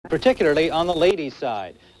particularly on the ladies'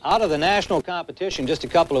 side. Out of the national competition just a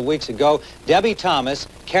couple of weeks ago, Debbie Thomas,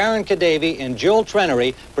 Karen Kadavy, and Jill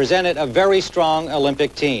Trenery presented a very strong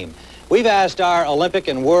Olympic team. We've asked our Olympic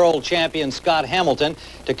and world champion Scott Hamilton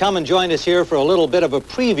to come and join us here for a little bit of a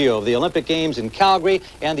preview of the Olympic Games in Calgary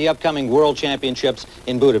and the upcoming World Championships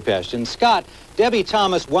in Budapest. And Scott, Debbie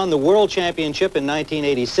Thomas won the World Championship in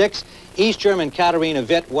 1986. East German Katharina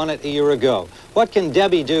Witt won it a year ago. What can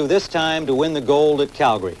Debbie do this time to win the gold at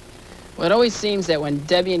Calgary? Well, it always seems that when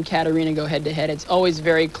Debbie and Katharina go head-to-head, it's always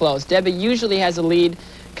very close. Debbie usually has a lead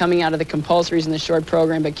coming out of the compulsories in the short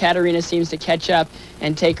program, but Katharina seems to catch up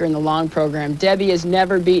and take her in the long program. Debbie has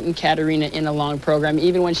never beaten Katharina in a long program,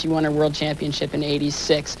 even when she won her world championship in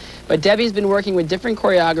 '86. But Debbie's been working with different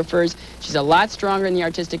choreographers. She's a lot stronger in the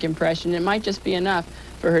artistic impression. It might just be enough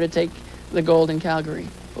for her to take the gold in Calgary.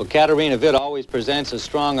 Well, Katharina Witt always presents a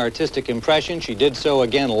strong artistic impression. She did so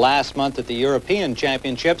again last month at the European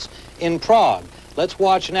Championships in Prague. Let's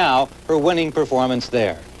watch now her winning performance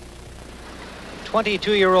there.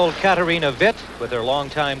 22-year-old Katharina Witt with her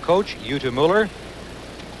longtime coach, Jutta Müller,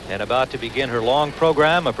 and about to begin her long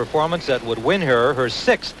program, a performance that would win her her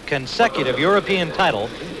 6th consecutive European title,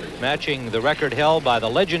 matching the record held by the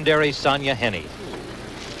legendary Sonja Henie.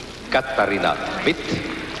 Katharina Witt,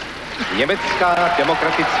 Niemiecka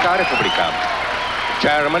Demokratická Republika,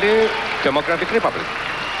 Germany Democratic Republic.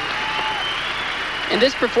 And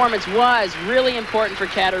this performance was really important for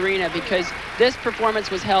Katharina because this performance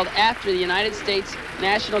was held after the United States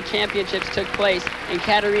National Championships took place, and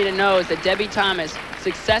Katharina knows that Debbie Thomas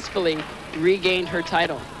successfully regained her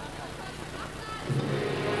title.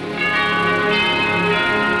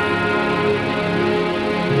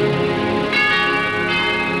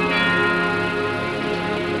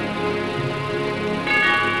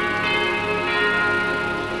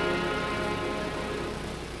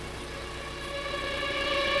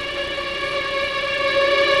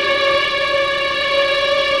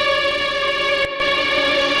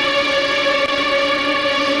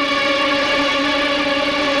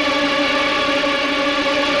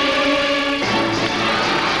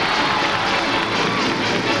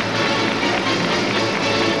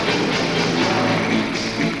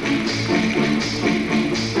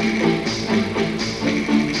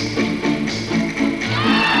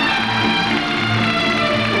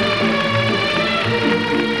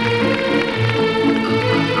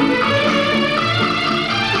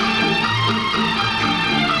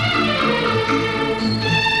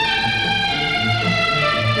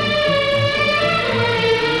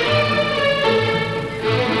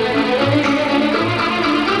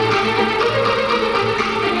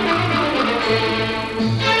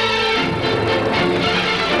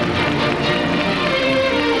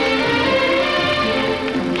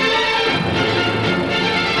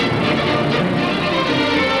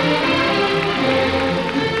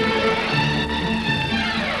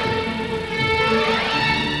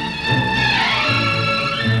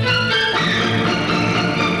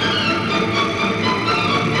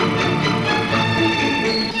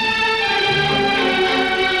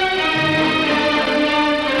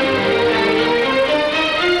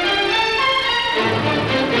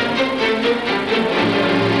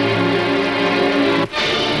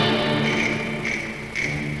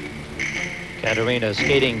 Katharina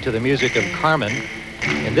skating to the music of Carmen.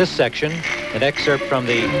 In this section, an excerpt from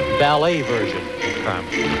the ballet version of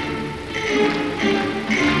Carmen.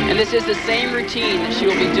 And this is the same routine that she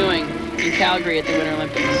will be doing in Calgary at the Winter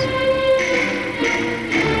Olympics.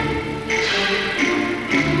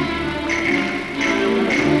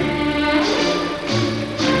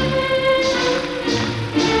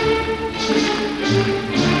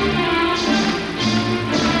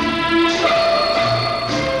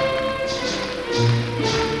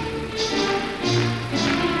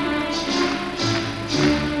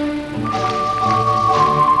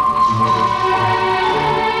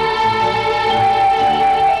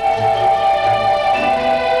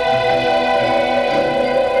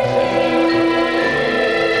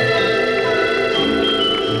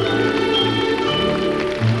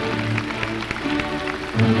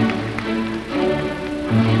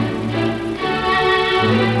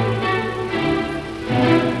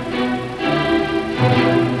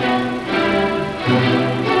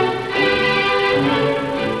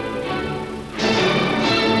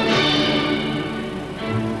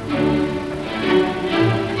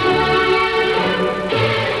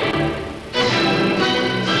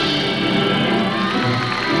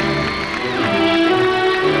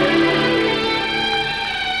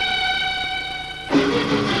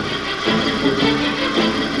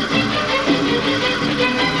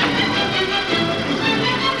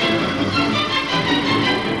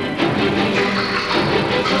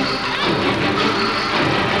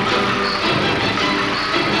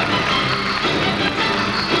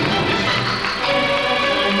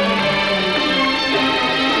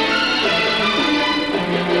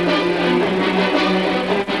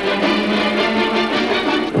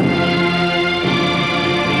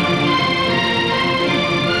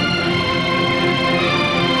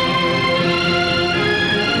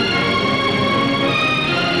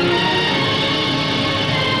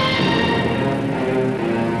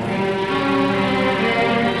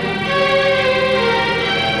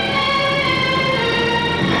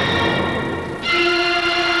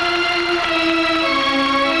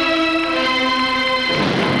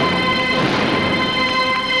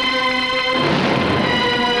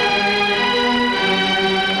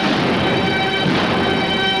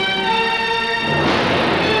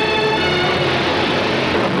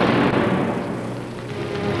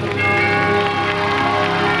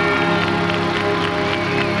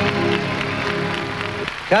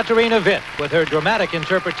 Katarina Witt with her dramatic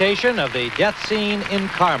interpretation of the death scene in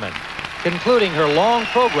Carmen, concluding her long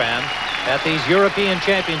program at these European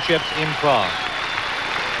Championships in Prague.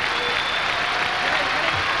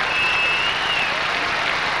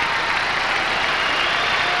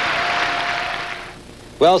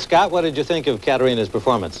 Well, Scott, what did you think of Katarina's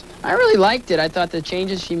performance? I really liked it. I thought the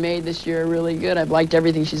changes she made this year are really good. I've liked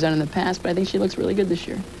everything she's done in the past, but I think she looks really good this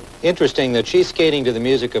year. Interesting that she's skating to the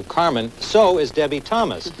music of Carmen. So is Debbie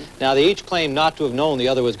Thomas. Now, they each claim not to have known the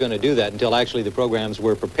other was going to do that until actually the programs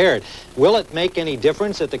were prepared. Will it make any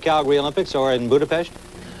difference at the Calgary Olympics or in Budapest?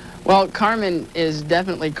 Well, Carmen is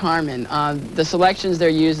definitely Carmen. The selections they're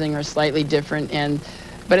using are slightly different,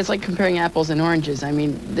 but it's like comparing apples and oranges. I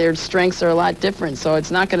mean, their strengths are a lot different, so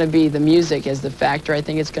it's not going to be the music as the factor. I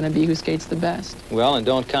think it's going to be who skates the best. Well, and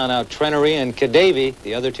don't count out Trenery and Kadavy,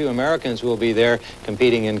 the other two Americans who will be there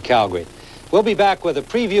competing in Calgary. We'll be back with a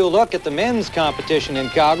preview look at the men's competition in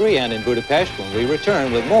Calgary and in Budapest when we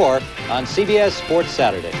return with more on CBS Sports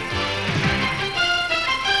Saturday.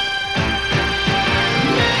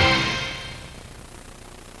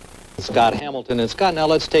 Scott Hamilton. And Scott, now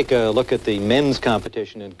let's take a look at the men's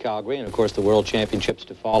competition in Calgary and, of course, the World Championships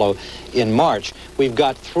to follow in March. We've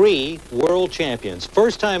got 3 world champions.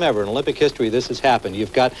 First time ever in Olympic history this has happened.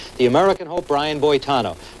 You've got the American hope, Brian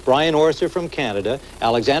Boitano, Brian Orser from Canada,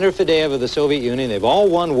 Alexander Fadeev of the Soviet Union. They've all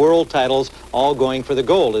won world titles, all going for the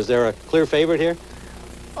gold. Is there a clear favorite here?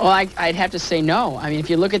 Well, I'd have to say no. I mean, if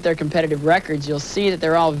you look at their competitive records, you'll see that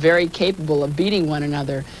they're all very capable of beating one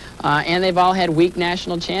another. And they've all had weak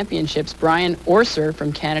national championships. Brian Orser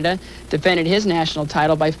from Canada defended his national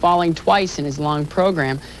title by falling twice in his long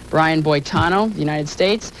program. Brian Boitano, the United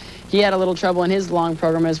States, he had a little trouble in his long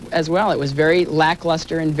program as well. It was very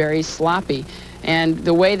lackluster and very sloppy. And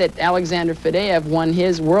the way that Alexander Fadeev won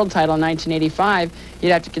his world title in 1985,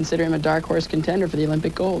 you'd have to consider him a dark horse contender for the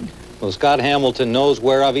Olympic gold. Well, Scott Hamilton knows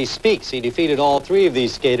whereof he speaks. He defeated all 3 of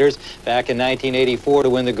these skaters back in 1984 to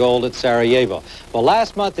win the gold at Sarajevo. Well,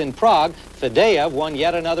 last month in Prague, Fadeev won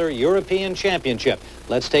yet another European championship.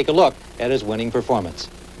 Let's take a look at his winning performance.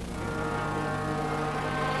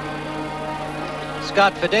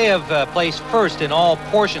 Scott, Fadeev placed first in all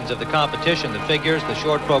portions of the competition, the figures, the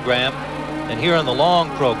short program, and here on the long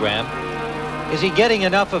program. Is he getting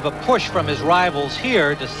enough of a push from his rivals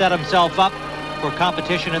here to set himself up for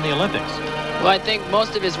competition in the Olympics? Well, I think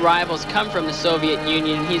most of his rivals come from the Soviet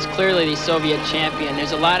Union, and he's clearly the Soviet champion.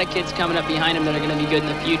 There's a lot of kids coming up behind him that are going to be good in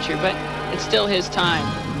the future, but it's still his time.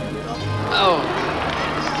 Oh.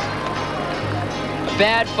 A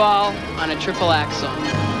bad fall on a triple axel.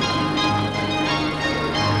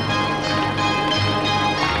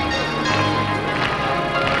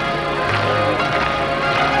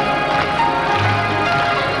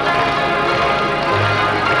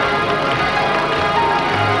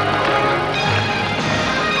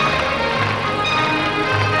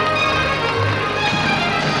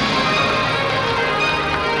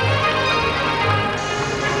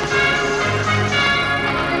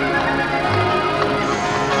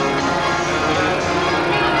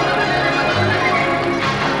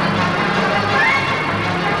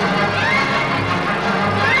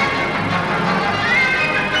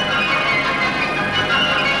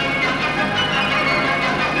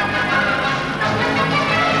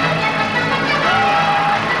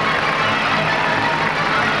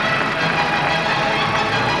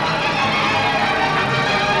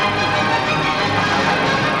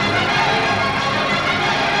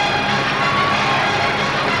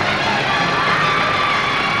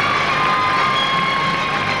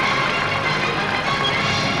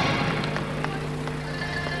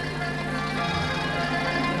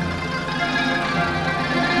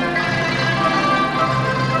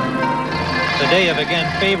 Fadeev again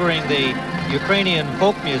favoring the Ukrainian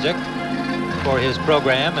folk music for his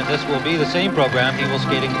program, and this will be the same program he will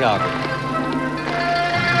skate in Calgary.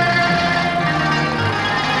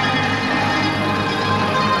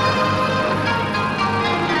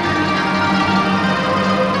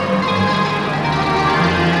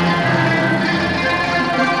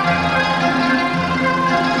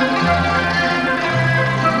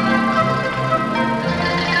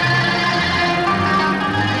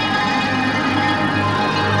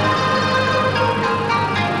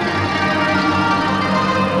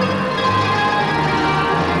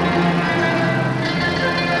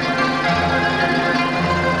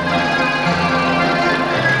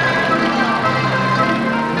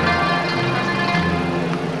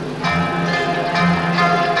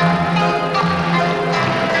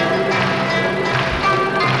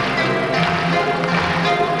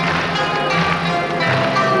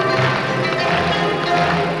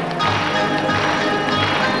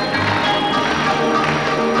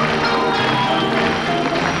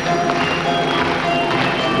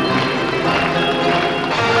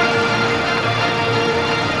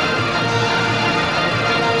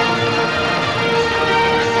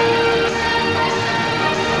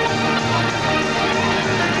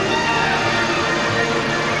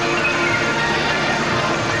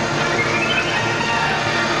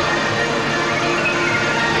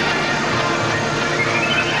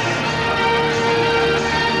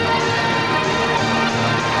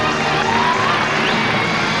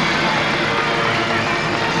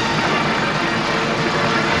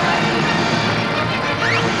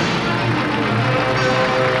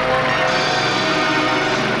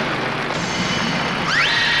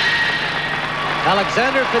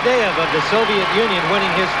 Alexander Fadeev of the Soviet Union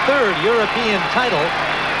winning his 3rd European title.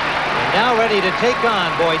 And now ready to take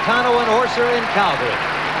on Boitano and Orser in Calgary.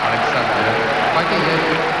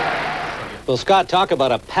 Well, Scott, talk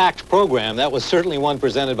about a packed program. That was certainly one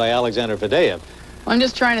presented by Alexander Fadeev. I'm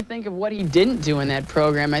just trying to think of what he didn't do in that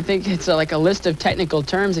program. I think it's like a list of technical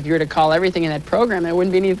terms. If you were to call everything in that program, there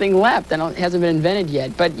wouldn't be anything left. It hasn't been invented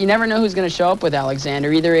yet. But you never know who's going to show up with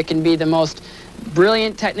Alexander. Either it can be the most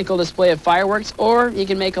brilliant technical display of fireworks, or he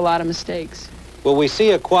can make a lot of mistakes. Will we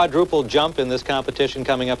see a quadruple jump in this competition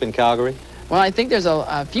coming up in Calgary? Well, I think there's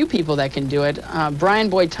a few people that can do it. Brian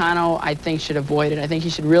Boitano, I think, should avoid it. I think he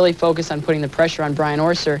should really focus on putting the pressure on Brian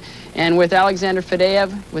Orser. And with Alexander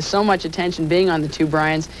Fadeev, with so much attention being on the two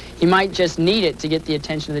Brians, he might just need it to get the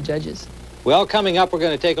attention of the judges. Well, coming up, we're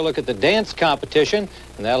going to take a look at the dance competition,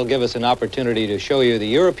 and that'll give us an opportunity to show you the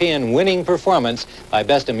European winning performance by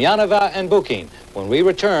Bestemyanova and Bukin when we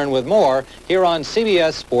return with more here on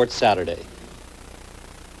CBS Sports Saturday.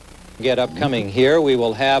 Get upcoming here, we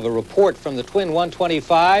will have a report from the twin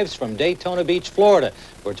 125s from Daytona Beach, Florida,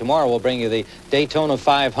 where tomorrow we'll bring you the Daytona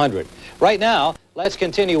 500. Right now, let's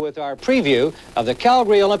continue with our preview of the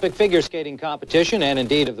Calgary Olympic figure skating competition and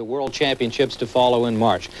indeed of the World Championships to follow in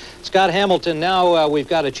March. Scott Hamilton, now we've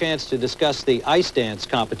got a chance to discuss the ice dance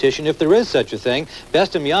competition, if there is such a thing.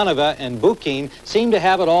 Bestemyanova and Bukin seem to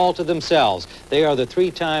have it all to themselves. They are the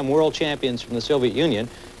 3-time world champions from the Soviet Union.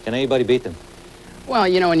 Can anybody beat them? Well,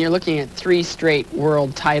 you know, when you're looking at 3 straight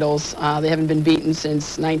world titles, they haven't been beaten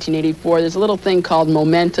since 1984. There's a little thing called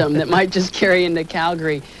momentum that might just carry into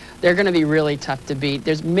Calgary. They're going to be really tough to beat.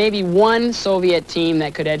 There's maybe one Soviet team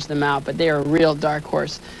that could edge them out, but they are a real dark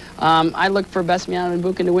horse. I look for Bestemyanova and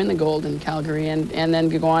Bukin to win the gold in Calgary and then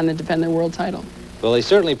go on and defend their world title. Well, they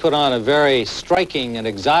certainly put on a very striking and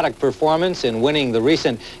exotic performance in winning the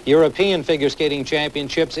recent European Figure Skating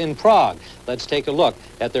Championships in Prague. Let's take a look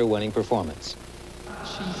at their winning performance.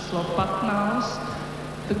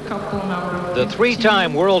 The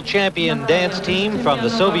 3-time world champion dance team from the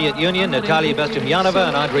Soviet Union, Natalia Bestemyanova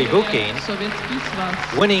and Andrei Bukin,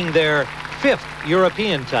 winning their 5th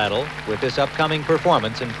European title with this upcoming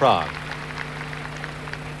performance in Prague.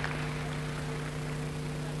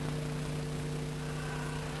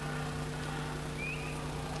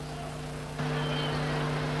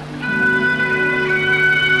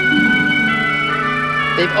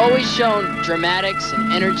 They've always shown dramatics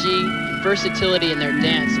and energy and versatility in their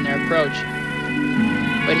dance and their approach.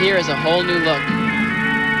 But here is a whole new look.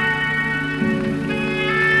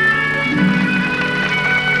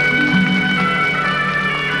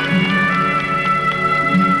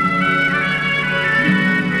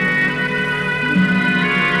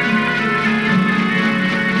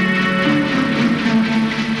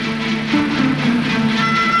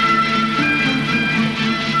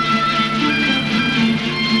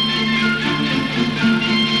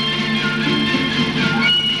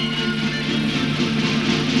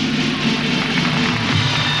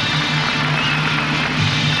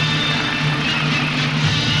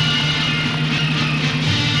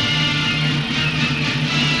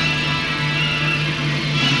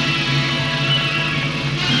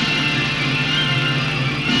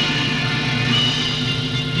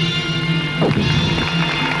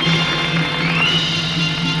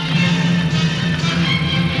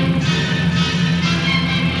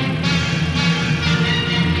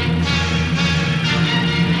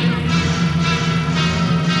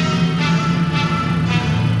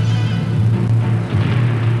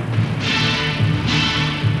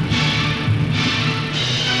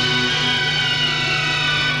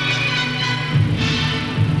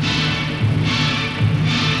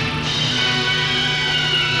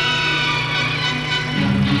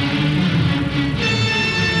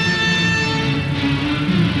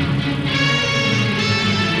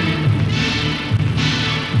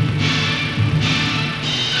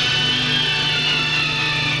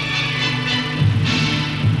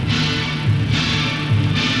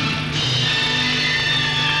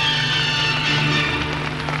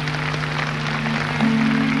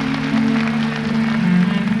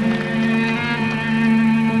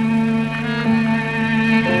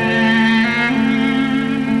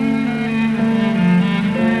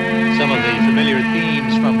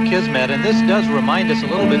 And this does remind us a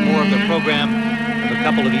little bit more of the program of a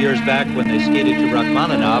couple of years back when they skated to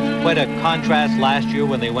Rachmaninoff. Quite a contrast last year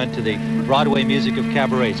when they went to the Broadway music of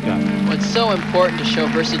Cabaret, Scott. Well, it's so important to show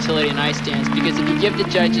versatility in ice dance, because if you give the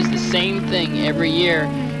judges the same thing every year,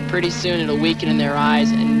 pretty soon it'll weaken in their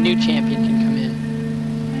eyes and a new champion can come in.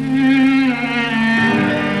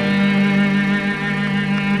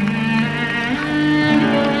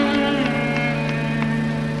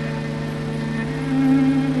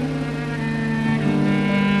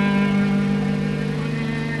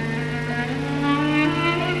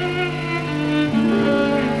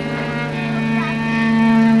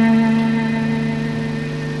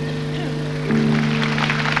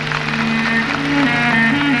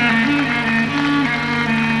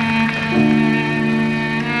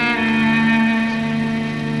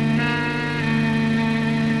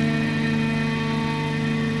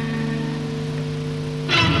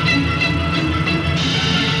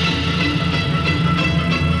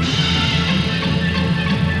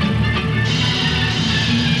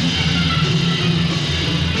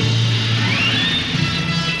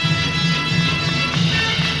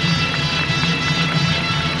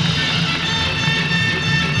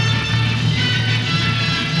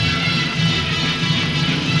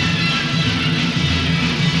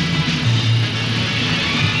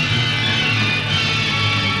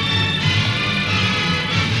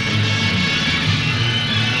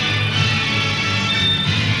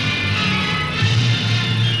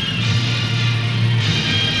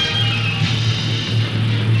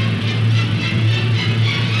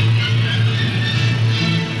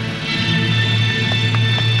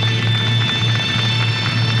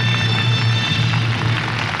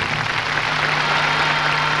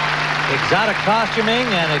 exotic costuming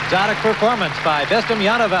and exotic performance by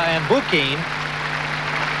Bestemjanova and Bukin.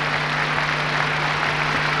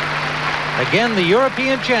 Again, the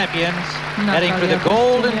European champions heading for the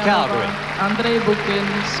gold in Calgary. Andrej Bukin,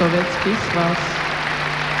 Sovětský svaz.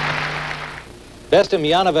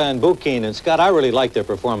 Bestemjanova and Bukin. And Scott, I really liked their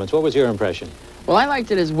performance. What was your impression? Well, I liked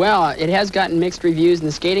it as well. It has gotten mixed reviews in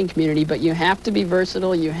the skating community, but you have to be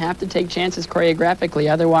versatile. You have to take chances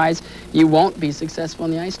choreographically. Otherwise, you won't be successful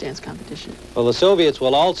in the ice dance competition. Well, the Soviets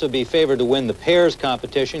will also be favored to win the pairs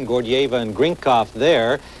competition, Gordieva and Grinkov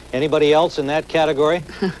there. Anybody else in that category?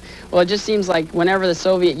 Well, it just seems like whenever the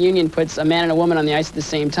Soviet Union puts a man and a woman on the ice at the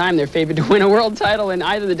same time, they're favored to win a world title in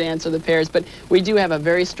either the dance or the pairs. But we do have a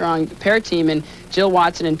very strong pair team in Jill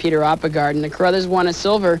Watson and Peter Oppegard. And the Carruthers won a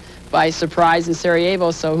silver by surprise in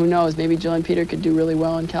Sarajevo, so who knows, maybe Jill and Peter could do really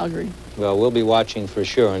well in Calgary. Well, we'll be watching for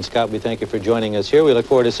sure. And Scott, we thank you for joining us here. We look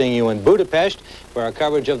forward to seeing you in Budapest for our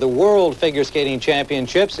coverage of the World Figure Skating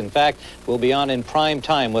Championships. In fact, we'll be on in prime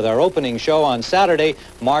time with our opening show on Saturday,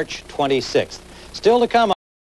 March 26th. Still to come.